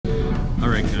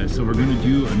Alright guys, so we're going to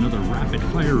do another rapid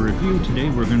fire review.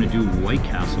 Today we're going to do White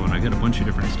Castle, and I got a bunch of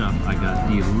different stuff. I got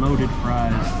the loaded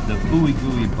fries, the ooey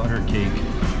gooey butter cake,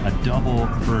 a double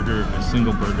burger, a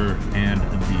single burger, and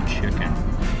the chicken.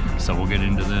 So we'll get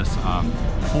into this.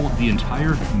 The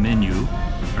entire menu,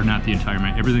 or not the entire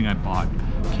menu, everything I bought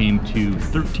came to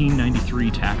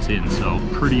 $13.93 tax in, so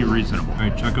pretty reasonable.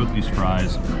 Alright, check out these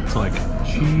fries. It's like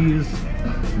cheese,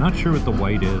 not sure what the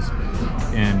white is,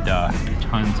 and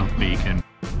tons of bacon.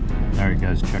 Alright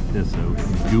guys, check this out.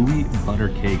 Gooey butter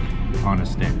cake on a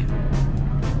stick.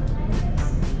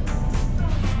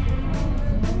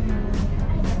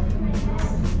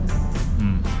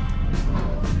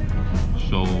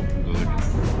 So good.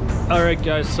 Alright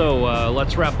guys, so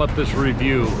let's wrap up this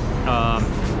review.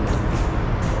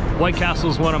 White Castle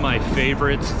is one of my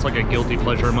favorites. It's like a guilty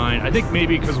pleasure of mine. I think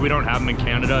maybe because we don't have them in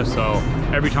Canada, so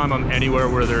every time I'm anywhere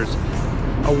where there's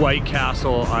a White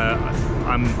Castle,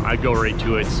 I go right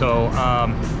to it. So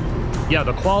yeah,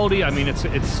 the quality, I mean,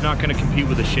 it's not going to compete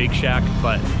with a Shake Shack,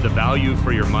 but the value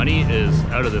for your money is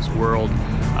out of this world.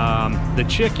 The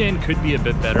chicken could be a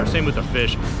bit better, same with the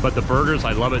fish, but the burgers,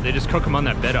 I love it. They just cook them on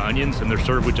that bed of onions, and they're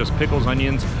served with just pickles,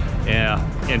 onions,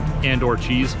 and or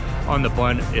cheese on the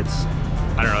bun.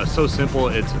 I don't know, it's so simple.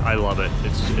 I love it.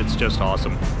 It's just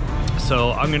awesome.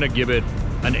 So I'm gonna give it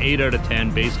an 8 out of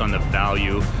 10 based on the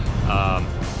value.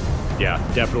 Yeah,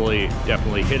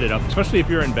 definitely hit it up, especially if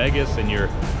you're in Vegas and you're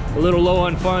a little low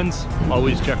on funds.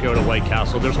 Always check out a White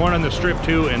Castle. There's one on the Strip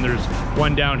too, and there's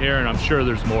one down here, and I'm sure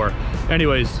there's more.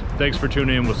 Anyways, thanks for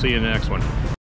tuning in. We'll see you in the next one.